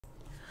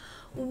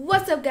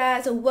What's up,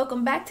 guys, and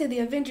welcome back to the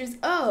Adventures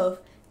of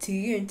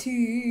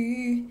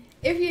TNT.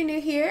 If you're new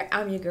here,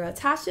 I'm your girl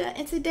Tasha,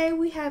 and today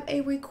we have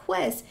a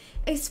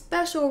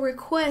special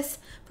request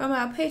from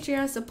our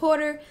Patreon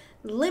supporter,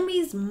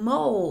 Lemmy's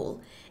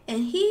Mole.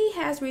 And he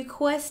has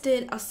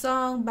requested a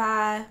song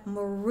by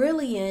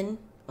Marillion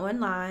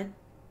online,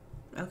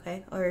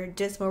 or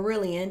just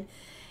Marillion.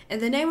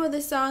 And the name of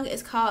the song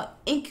is called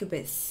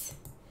Incubus.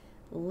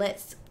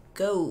 Let's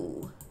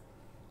go.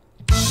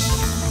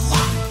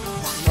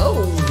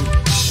 Whoa.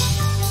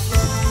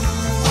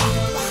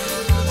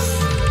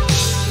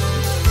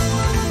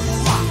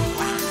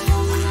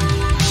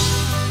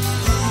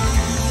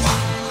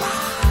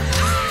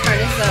 Turn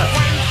this up.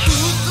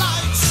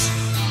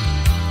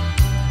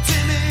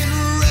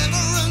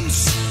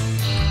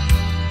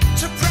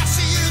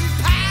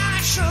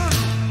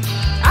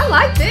 I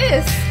like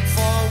this.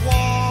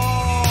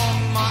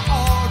 My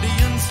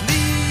audience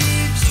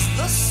leaves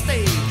the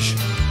stage,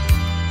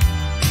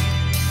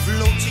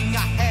 floating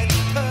ahead,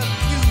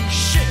 perfume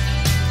ship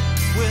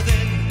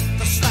within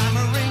the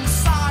stammering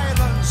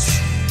silence,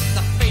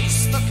 the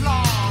face that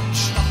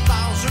launched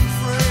 1,000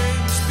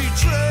 frames,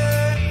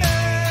 betrayed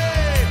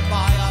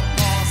by a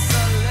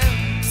porcelain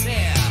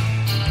tear,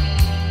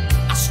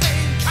 a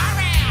stained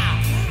career.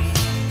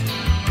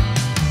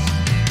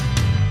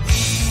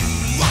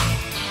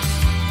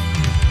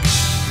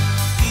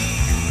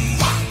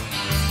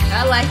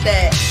 I like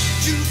that.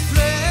 You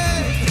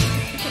played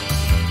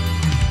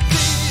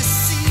this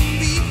scene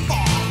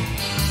before.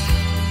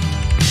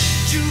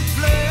 You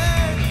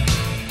played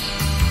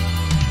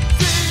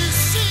this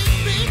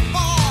scene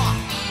before.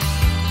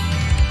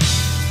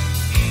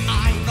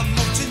 I, the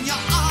mote in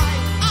your eye.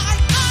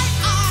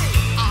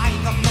 I,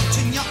 the mote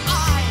in your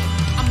eye.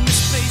 A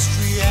misplaced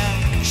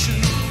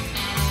reaction.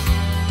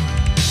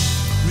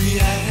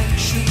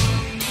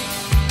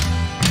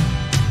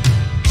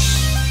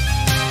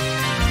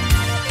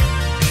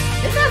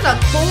 This has a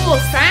cool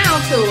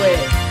sound to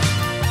it.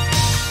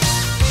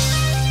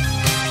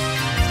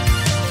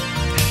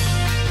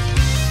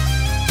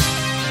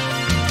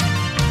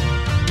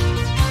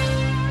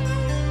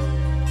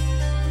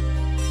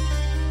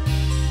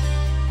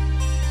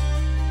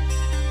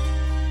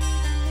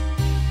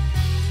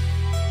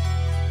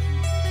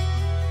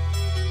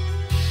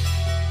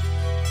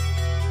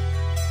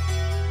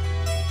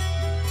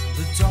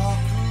 The dark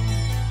room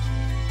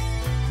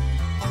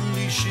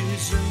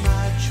unleashes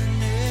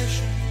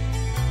imagination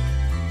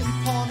and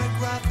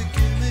pornographic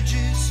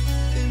images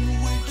in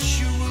which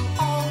you will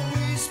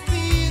always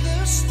be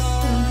the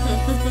star.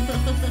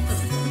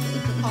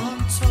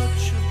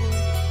 Untouchable,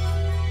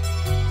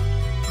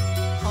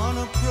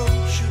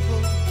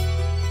 unapproachable,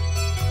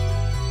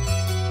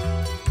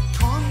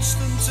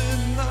 constant in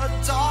the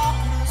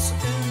darkness,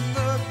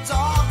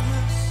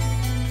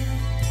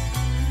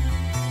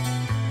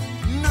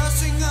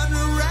 nursing an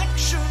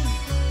erection,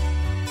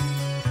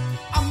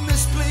 a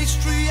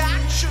misplaced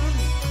reaction,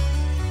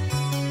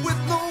 with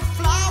no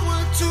flower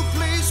to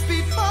place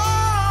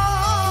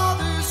before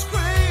this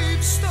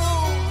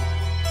gravestone,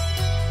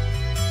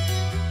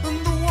 and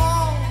the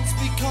walls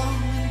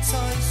become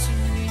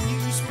enticingly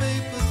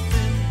newspaper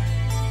thin.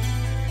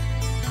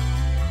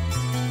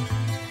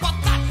 But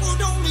that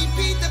would only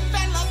be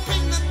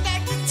developing the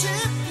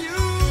negative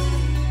view,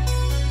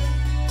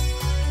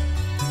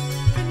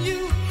 and you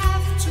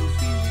have to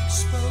be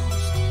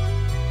exposed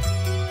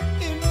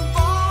in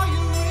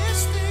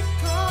voyeuristic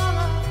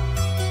color.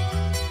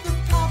 The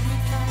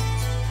public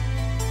act.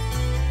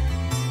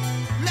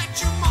 Let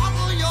you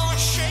model your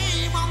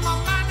shame on the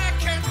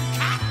mannequin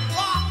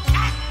catwalk.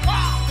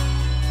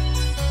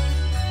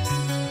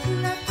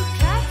 Let the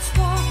cats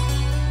walk.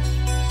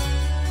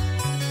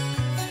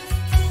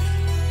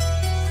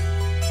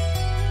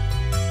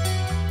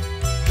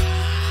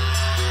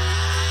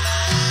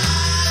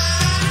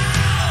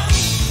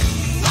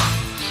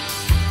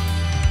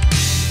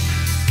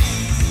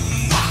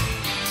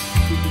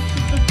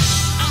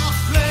 I've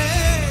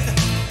played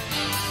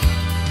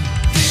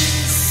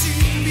this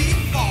scene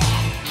before.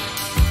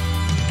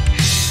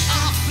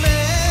 I've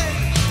played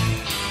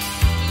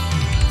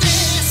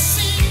this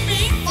scene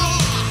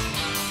before.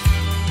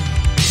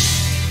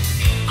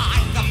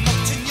 I'm the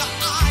mote in your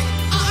eye.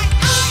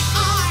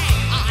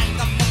 I'm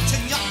the mote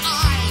in your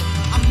eye.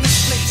 A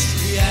misplaced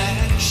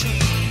reaction,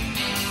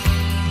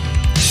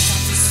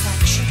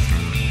 satisfaction.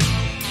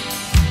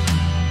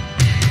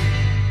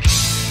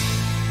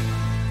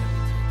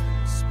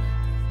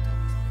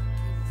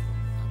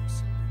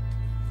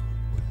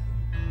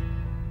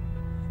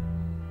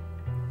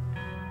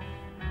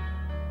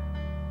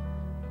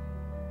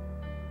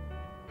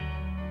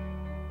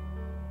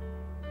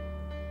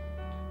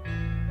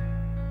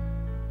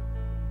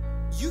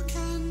 You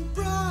can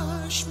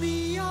brush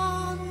me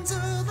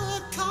under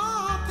the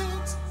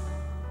carpet.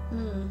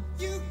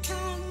 You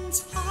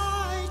can't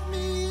hide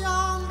me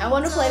under I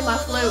want to play my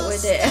flute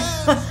with it.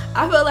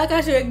 I feel like I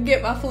should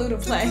get my flute to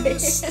play. the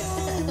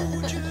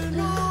custodian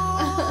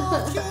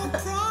of your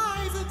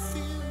private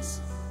fears.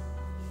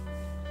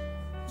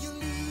 You're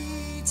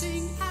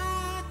leading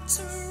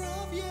actor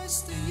of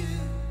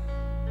yesteryear.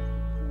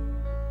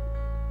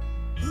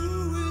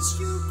 as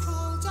you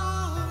crawled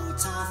out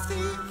of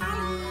the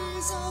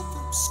alleys of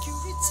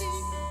obscurity.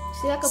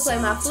 See, I could play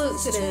my flute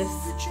to this.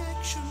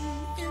 Rejection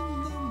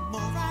in the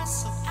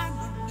morass of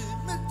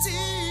anonymity.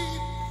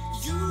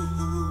 You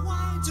who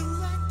I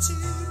directed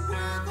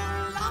with a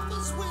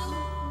lover's will.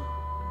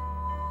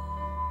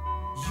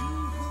 You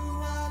who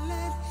I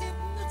let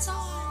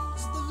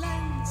hypnotize the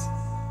lens.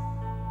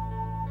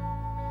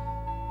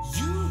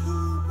 You who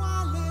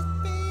I let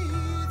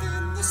bathe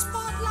in the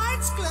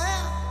spotlight's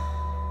glare.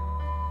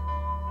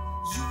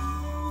 You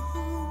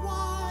who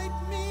wipe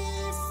me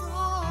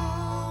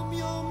from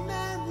your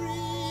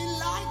memory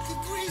like a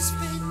grease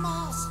paint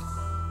mask.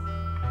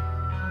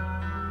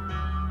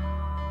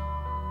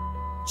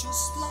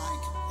 Just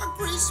like a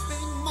grease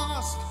paint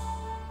mask.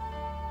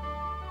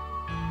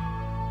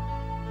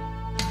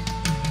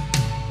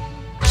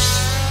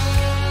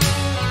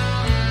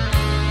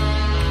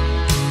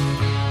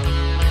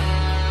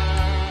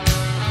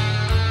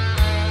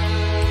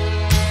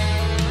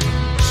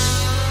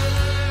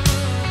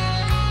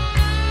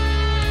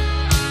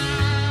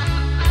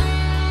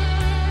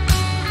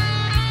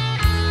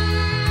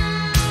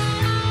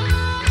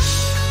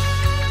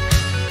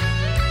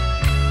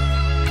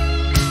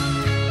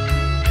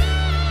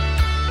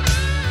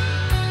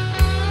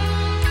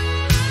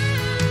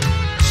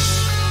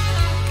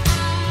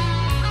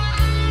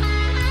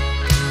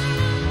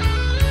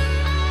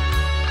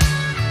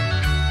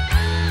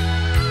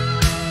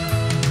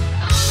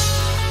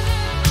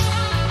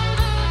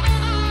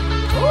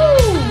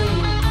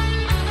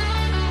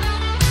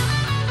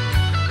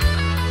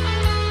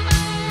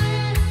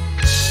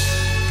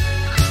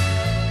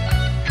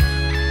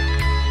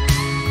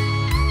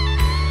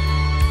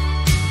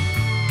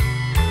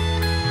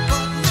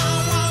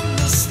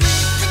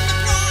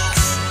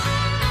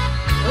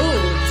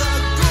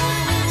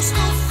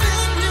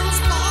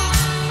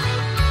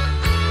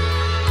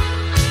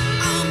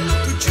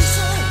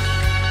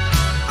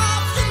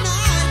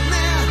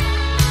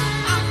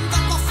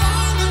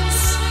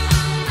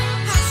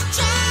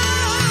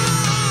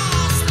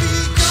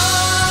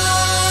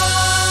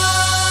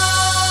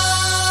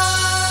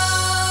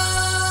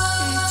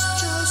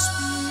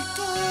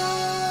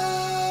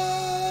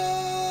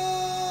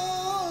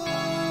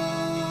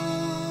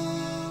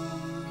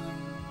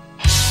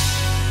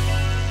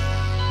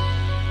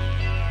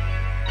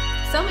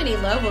 So many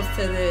levels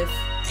to this.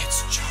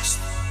 It's just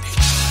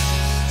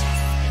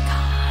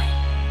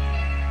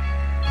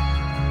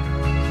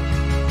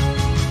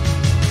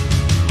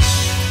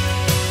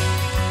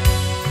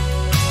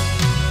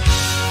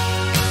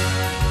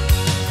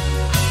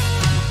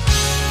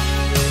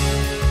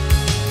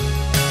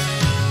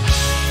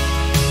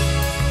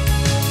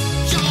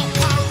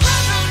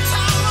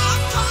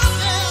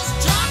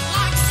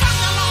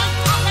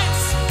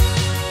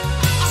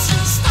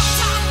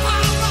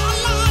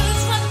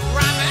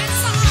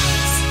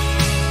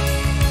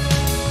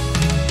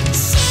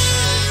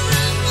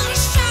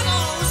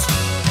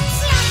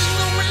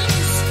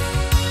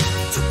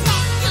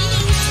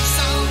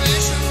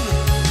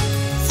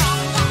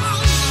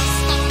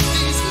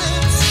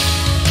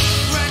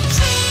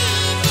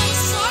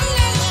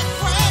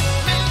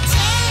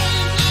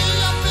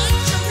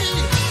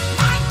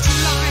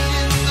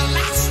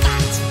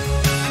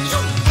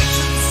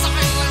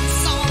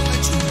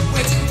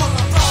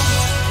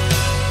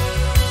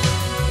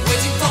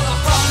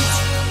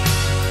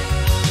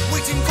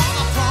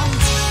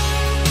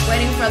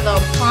Waiting for the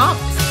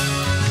prompt.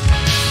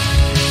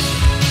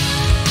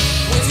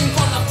 waiting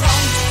for the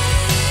prompt.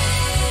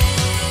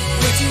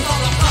 Waiting for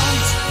the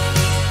prompt.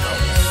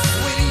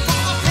 Waiting for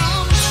the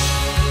prompt.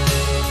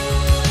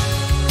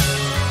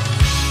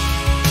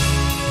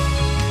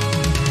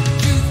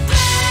 You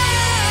played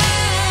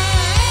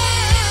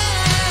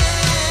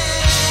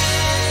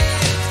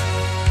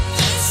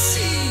the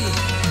scene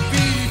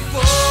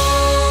before.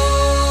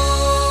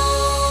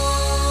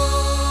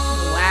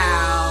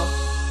 Wow.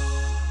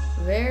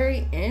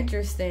 Very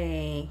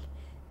interesting.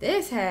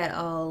 This had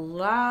a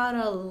lot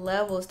of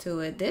levels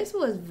to it. This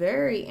was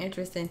very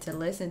interesting to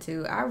listen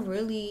to. I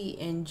really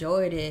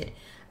enjoyed it.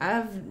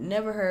 I've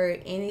never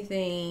heard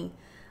anything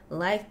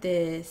like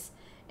this.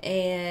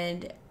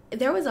 And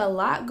there was a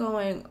lot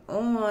going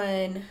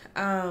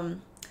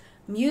on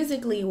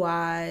musically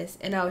wise.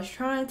 And I was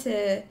trying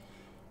to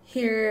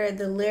hear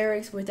the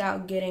lyrics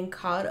without getting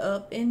caught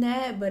up in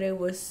that. But it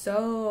was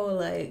so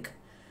like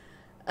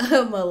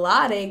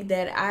melodic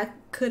that I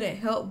couldn't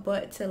help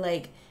but to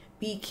like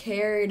be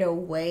carried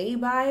away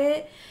by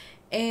it.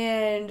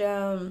 And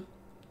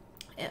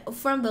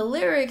from the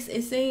lyrics,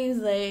 it seems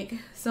like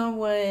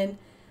someone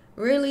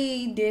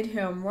really did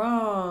him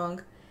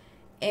wrong,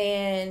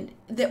 and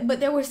but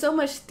there was so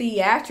much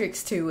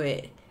theatrics to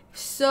it,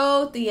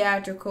 so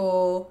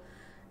theatrical.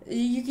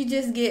 You could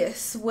just get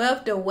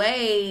swept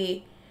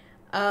away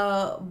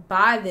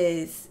by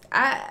this.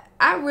 I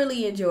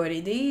really enjoyed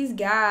it. These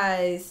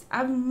guys,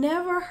 I've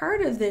never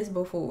heard of this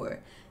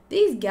before.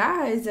 These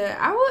guys,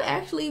 I would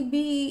actually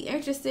be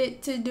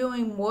interested to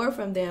doing more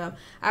from them.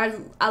 I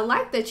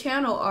like the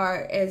channel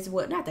art as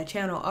well. Not the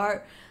channel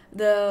art,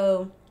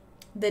 the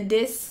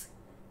disc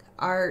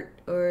art,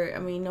 or I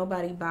mean,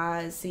 nobody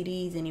buys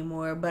CDs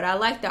anymore, but I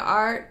like the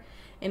art,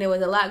 and there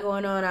was a lot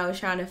going on. I was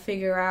trying to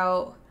figure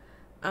out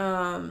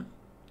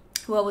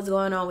what was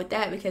going on with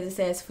that, because it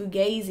says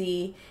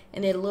Fugazi,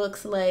 and it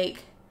looks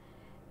like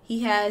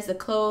he has the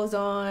clothes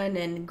on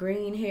and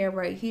green hair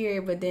right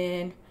here, but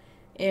then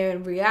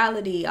in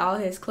reality, all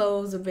his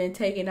clothes have been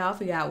taken off.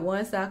 He got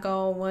one sock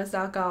on, one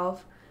sock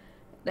off.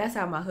 That's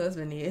how my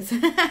husband is.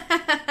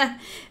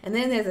 And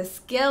then there's a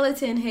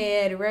skeleton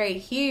head right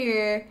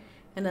here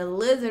and a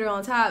lizard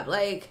on top,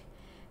 like,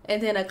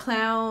 and then a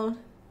clown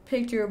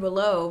picture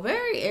below.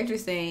 Very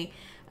interesting.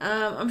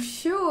 I'm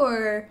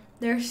sure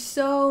there's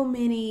so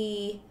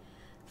many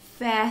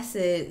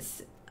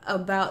facets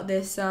about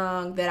this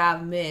song that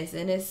I've missed,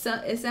 and it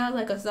sounds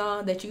like a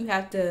song that you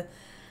have to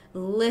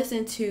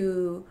listen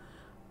to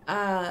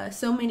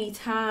so many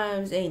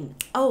times, and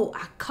oh,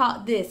 I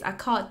caught this, I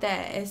caught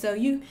that, and so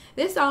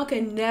this song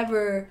can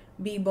never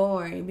be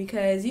boring,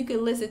 because you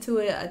can listen to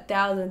it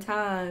 1,000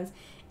 times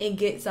and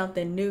get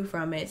something new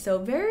from it. So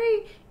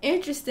very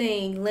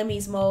interesting,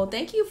 Lemmy's Mold.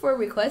 Thank you for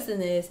requesting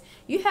this.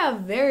 You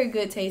have very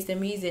good taste in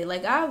music.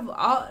 Like,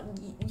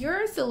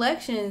 your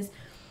selections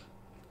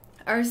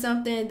are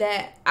something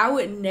that I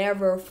would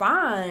never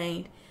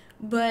find,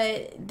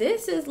 but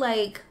this is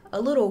like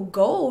a little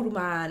gold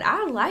mine.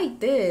 I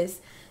like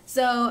this.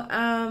 So,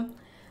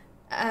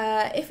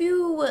 if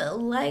you would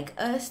like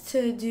us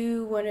to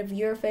do one of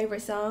your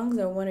favorite songs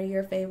or one of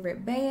your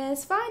favorite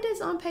bands, find us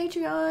on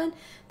Patreon.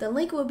 The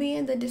link will be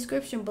in the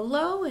description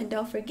below. And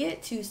don't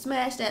forget to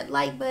smash that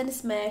like button,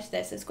 smash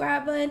that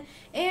subscribe button,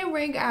 and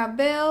ring our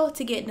bell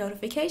to get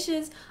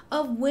notifications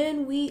of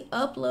when we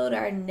upload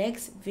our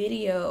next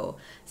video.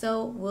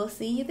 So, we'll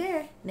see you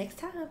there next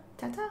time.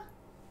 Ta-ta.